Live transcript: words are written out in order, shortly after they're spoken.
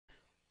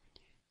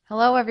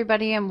Hello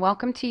everybody and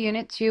welcome to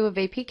Unit 2 of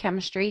AP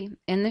Chemistry.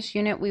 In this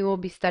unit we will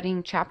be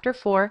studying Chapter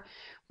 4,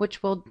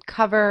 which will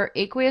cover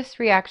aqueous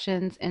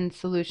reactions and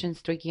solution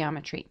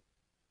stoichiometry.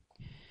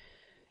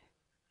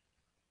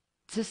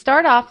 To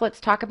start off, let's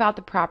talk about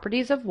the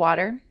properties of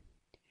water.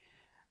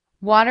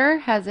 Water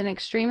has an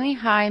extremely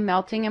high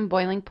melting and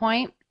boiling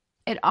point.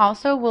 It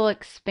also will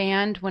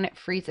expand when it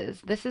freezes.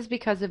 This is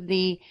because of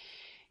the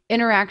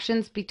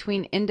interactions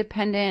between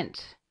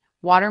independent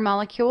water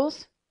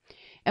molecules.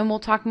 And we'll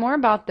talk more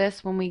about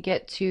this when we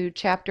get to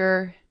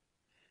chapter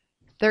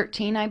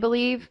 13, I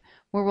believe,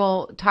 where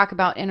we'll talk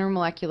about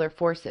intermolecular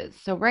forces.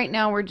 So right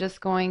now we're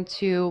just going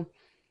to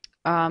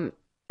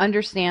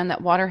understand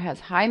that water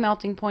has high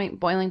melting point,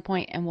 boiling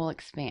point, and will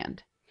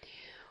expand.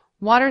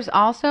 Water is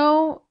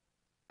also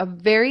a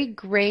very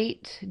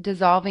great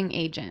dissolving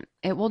agent.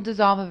 It will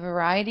dissolve a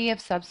variety of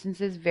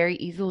substances very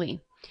easily.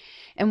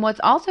 And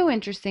what's also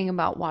interesting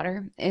about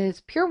water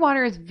is pure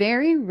water is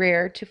very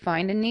rare to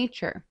find in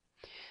nature.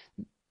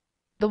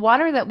 The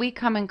water that we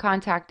come in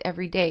contact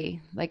every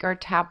day, like our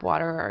tap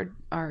water or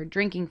our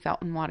drinking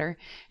fountain water,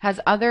 has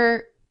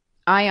other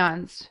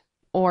ions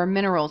or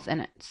minerals in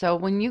it. So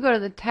when you go to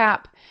the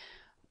tap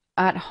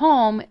at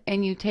home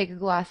and you take a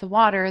glass of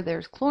water,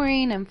 there's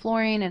chlorine and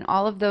fluorine and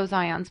all of those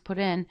ions put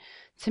in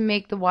to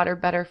make the water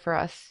better for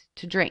us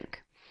to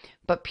drink.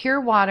 But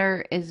pure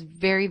water is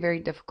very, very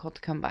difficult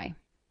to come by.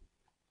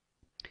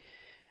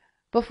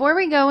 Before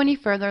we go any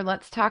further,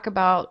 let's talk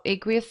about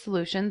aqueous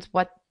solutions.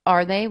 What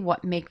are they?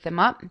 What make them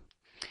up?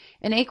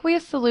 An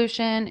aqueous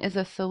solution is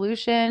a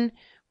solution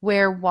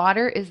where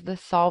water is the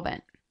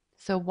solvent.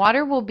 So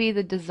water will be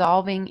the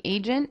dissolving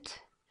agent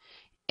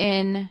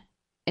in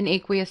an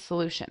aqueous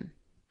solution.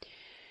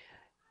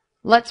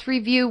 Let's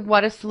review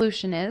what a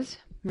solution is.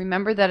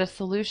 Remember that a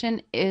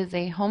solution is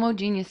a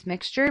homogeneous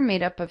mixture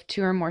made up of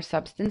two or more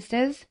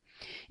substances.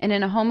 And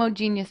in a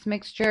homogeneous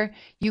mixture,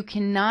 you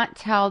cannot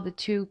tell the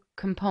two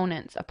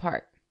components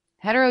apart.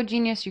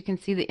 Heterogeneous, you can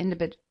see the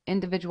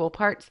individual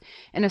parts.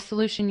 In a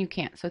solution, you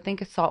can't. So think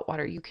of salt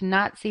water. You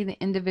cannot see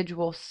the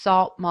individual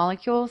salt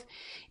molecules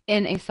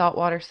in a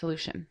saltwater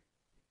solution.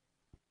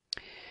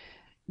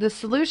 The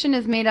solution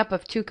is made up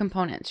of two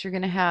components. You're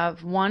going to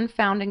have one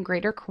found in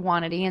greater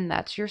quantity, and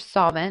that's your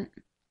solvent,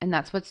 and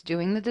that's what's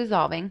doing the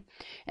dissolving.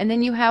 And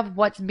then you have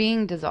what's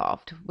being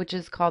dissolved, which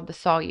is called the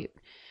solute.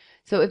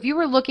 So if you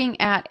were looking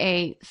at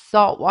a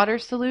saltwater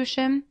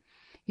solution,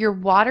 your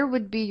water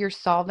would be your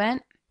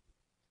solvent,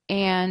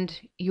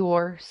 and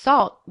your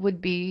salt would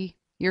be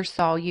your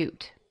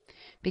solute,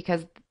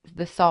 because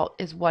the salt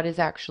is what is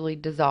actually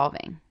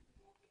dissolving.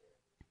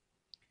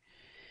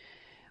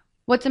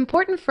 What's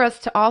important for us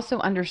to also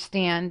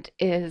understand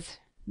is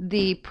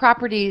the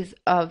properties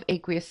of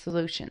aqueous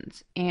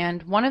solutions,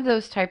 and one of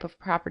those type of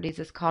properties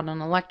is called an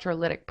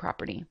electrolytic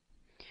property.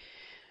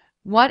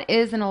 What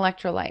is an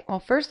electrolyte? Well,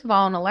 first of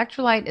all, an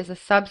electrolyte is a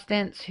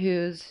substance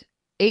whose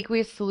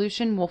aqueous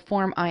solution will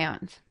form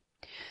ions.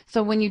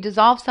 So when you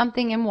dissolve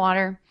something in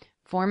water,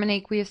 form an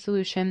aqueous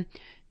solution,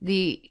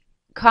 the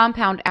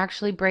compound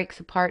actually breaks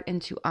apart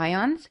into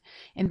ions,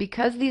 and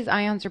because these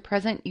ions are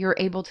present, you're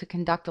able to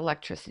conduct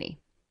electricity.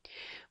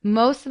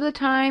 Most of the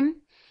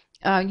time,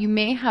 you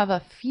may have a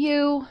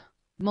few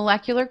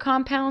molecular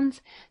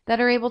compounds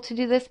that are able to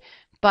do this,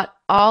 but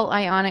all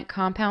ionic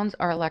compounds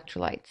are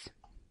electrolytes.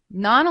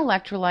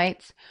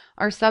 Non-electrolytes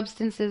are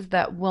substances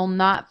that will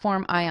not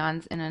form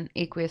ions in an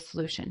aqueous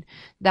solution.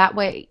 That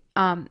way,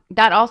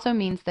 that also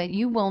means that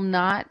you will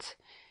not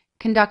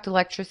conduct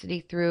electricity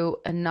through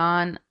a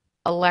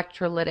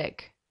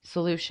non-electrolytic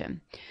solution.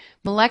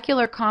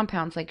 Molecular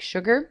compounds like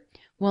sugar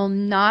will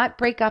not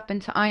break up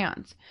into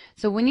ions.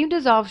 So when you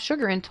dissolve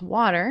sugar into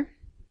water,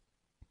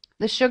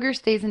 the sugar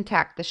stays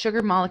intact. The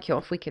sugar molecule,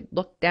 if we could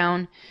look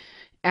down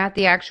at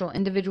the actual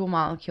individual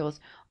molecules,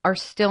 are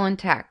still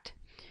intact.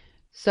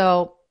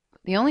 So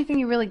the only thing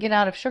you really get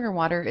out of sugar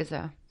water is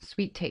a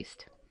sweet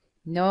taste.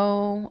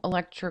 No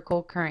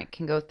electrical current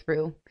can go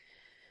through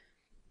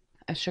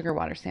a sugar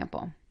water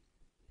sample.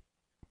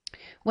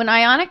 When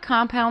ionic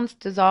compounds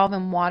dissolve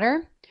in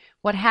water,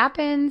 what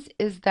happens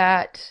is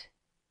that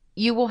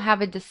you will have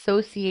a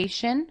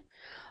dissociation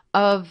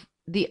of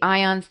the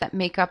ions that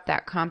make up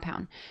that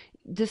compound.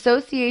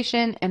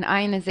 Dissociation and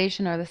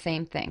ionization are the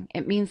same thing.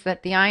 It means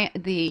that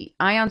the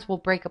ions will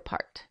break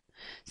apart.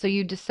 So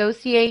you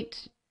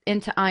dissociate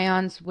into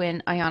ions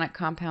when ionic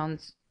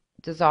compounds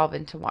dissolve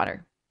into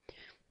water.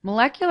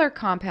 Molecular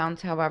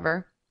compounds,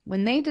 however,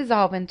 when they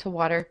dissolve into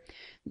water,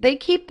 they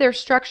keep their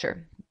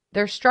structure.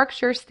 Their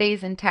structure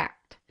stays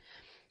intact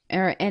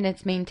and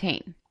it's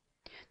maintained.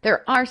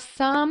 There are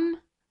some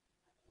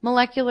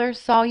molecular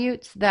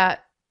solutes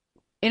that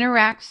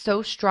interact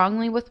so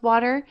strongly with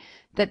water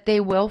that they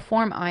will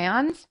form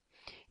ions,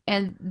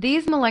 and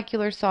these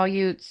molecular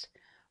solutes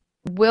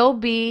will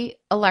be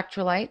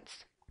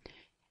electrolytes,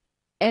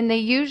 and they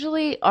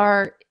usually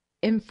are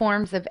in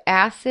forms of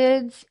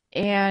acids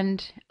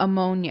and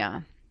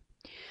ammonia.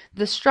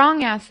 The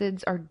strong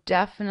acids are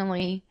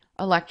definitely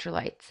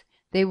electrolytes.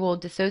 They will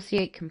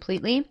dissociate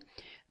completely.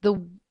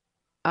 The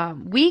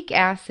weak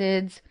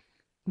acids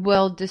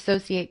will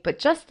dissociate, but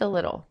just a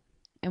little.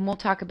 And we'll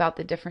talk about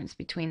the difference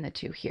between the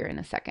two here in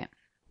a second.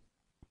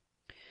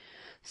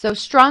 So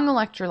strong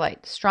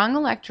electrolytes. Strong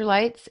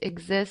electrolytes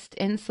exist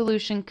in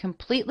solution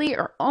completely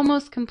or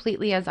almost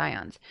completely as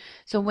ions.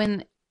 So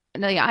when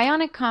the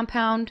ionic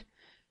compound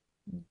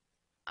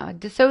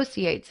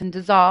dissociates and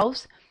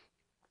dissolves,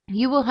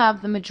 you will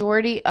have the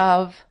majority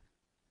of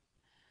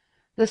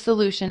the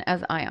solution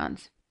as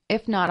ions,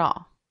 if not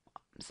all.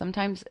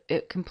 Sometimes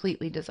it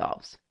completely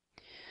dissolves.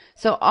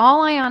 So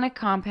all ionic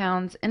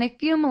compounds and a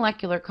few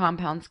molecular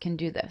compounds can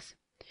do this.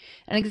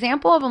 An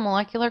example of a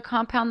molecular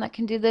compound that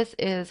can do this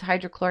is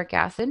hydrochloric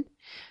acid.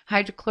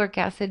 Hydrochloric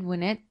acid,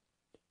 when it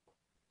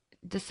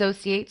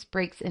dissociates,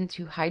 breaks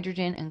into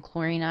hydrogen and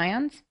chlorine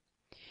ions.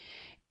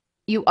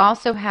 You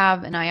also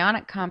have an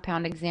ionic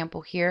compound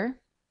example here.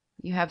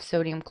 You have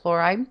sodium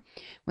chloride.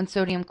 When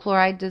sodium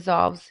chloride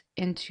dissolves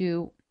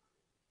into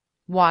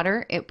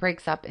water, it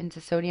breaks up into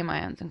sodium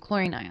ions and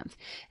chlorine ions.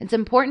 It's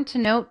important to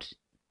note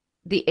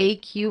the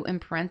AQ in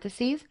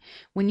parentheses.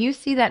 When you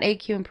see that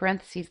AQ in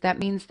parentheses, that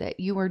means that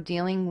you are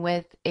dealing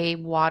with a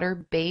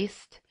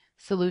water-based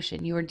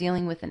solution. You are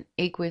dealing with an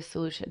aqueous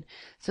solution.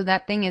 So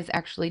that thing is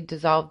actually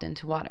dissolved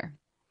into water.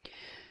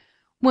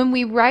 When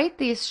we write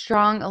these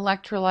strong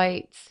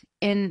electrolytes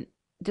in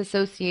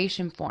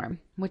dissociation form,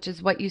 which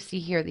is what you see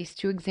here, these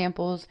two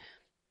examples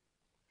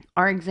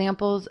are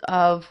examples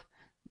of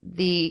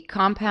the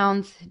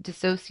compounds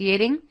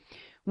dissociating.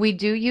 We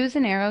do use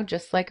an arrow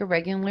just like a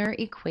regular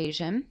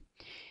equation.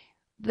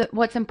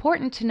 What's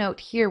important to note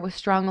here with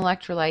strong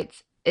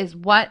electrolytes is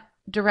what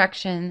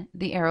direction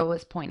the arrow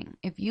is pointing.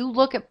 If you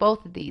look at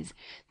both of these,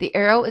 the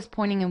arrow is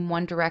pointing in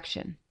one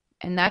direction,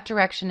 and that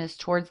direction is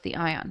towards the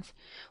ions.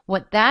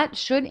 What that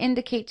should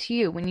indicate to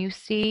you when you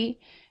see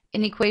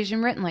an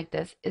equation written like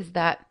this is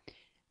that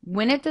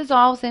when it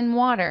dissolves in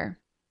water,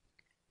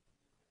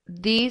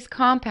 these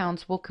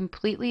compounds will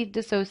completely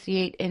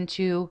dissociate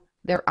into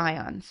their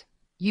ions.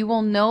 You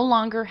will no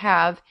longer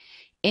have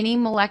any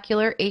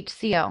molecular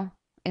HCl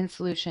in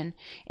solution,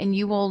 and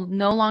you will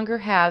no longer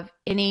have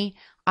any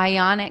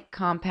ionic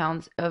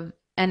compounds of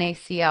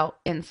NaCl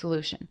in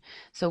solution.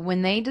 So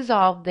when they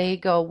dissolve, they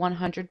go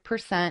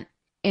 100%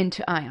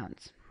 into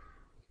ions.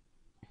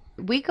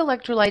 Weak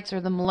electrolytes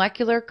are the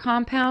molecular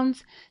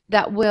compounds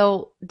that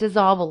will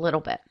dissolve a little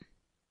bit.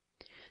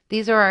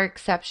 These are our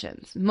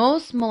exceptions.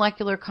 Most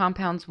molecular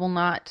compounds will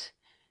not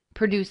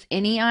produce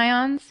any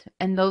ions,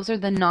 and those are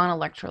the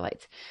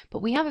non-electrolytes.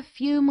 But we have a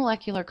few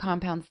molecular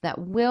compounds that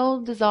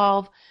will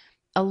dissolve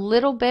a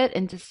little bit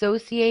and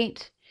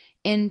dissociate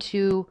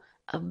into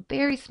a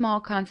very small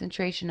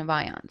concentration of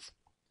ions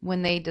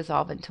when they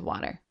dissolve into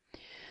water.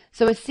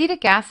 So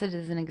acetic acid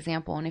is an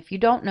example, and if you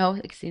don't know,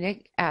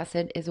 acetic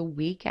acid is a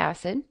weak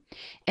acid,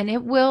 and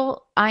it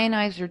will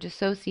ionize or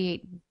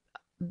dissociate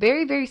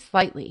very, very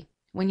slightly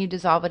when you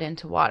dissolve it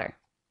into water.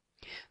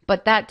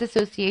 But that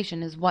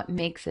dissociation is what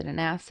makes it an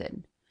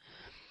acid.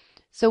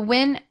 So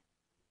when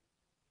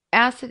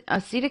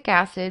acetic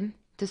acid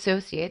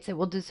dissociates, it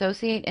will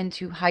dissociate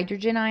into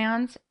hydrogen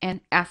ions and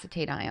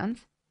acetate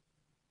ions.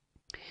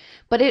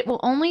 But it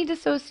will only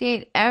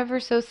dissociate ever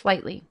so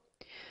slightly.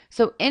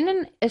 So in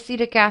an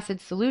acetic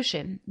acid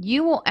solution,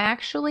 you will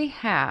actually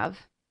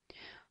have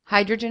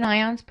hydrogen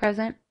ions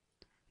present,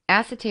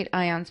 acetate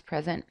ions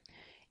present,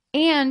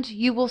 and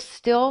you will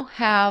still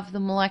have the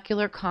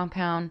molecular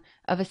compound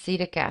of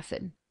acetic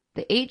acid.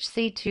 The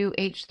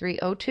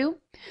HC2H3O2,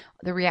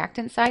 the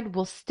reactant side,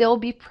 will still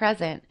be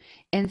present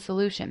in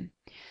solution.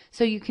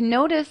 So you can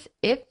notice,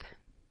 if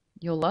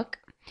you'll look,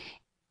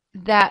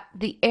 that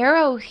the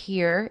arrow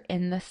here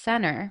in the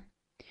center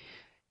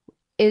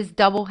is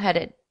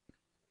double-headed.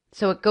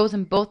 So it goes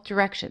in both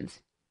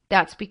directions.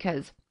 That's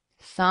because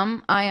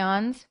some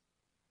ions,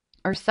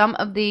 or some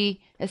of the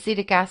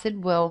acetic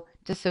acid will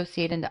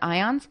dissociate into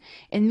ions.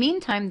 In the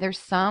meantime, there's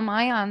some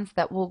ions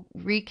that will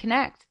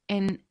reconnect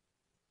and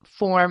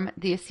form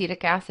the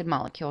acetic acid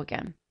molecule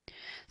again.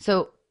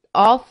 So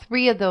all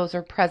three of those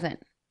are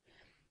present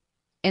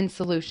in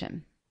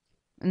solution.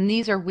 And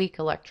these are weak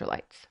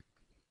electrolytes.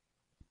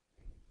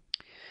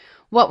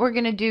 What we're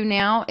going to do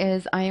now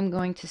is I am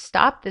going to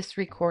stop this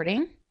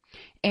recording,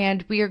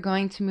 and we are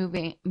going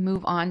to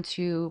move on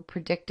to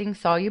predicting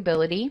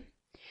solubility.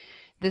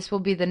 This will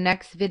be the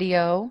next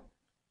video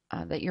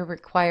that you're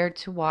required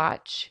to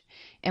watch,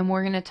 and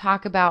we're going to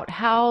talk about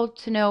how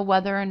to know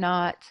whether or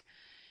not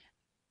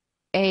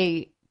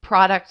a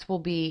product will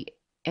be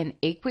in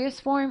aqueous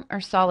form or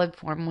solid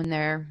form when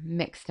they're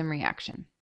mixed in reaction.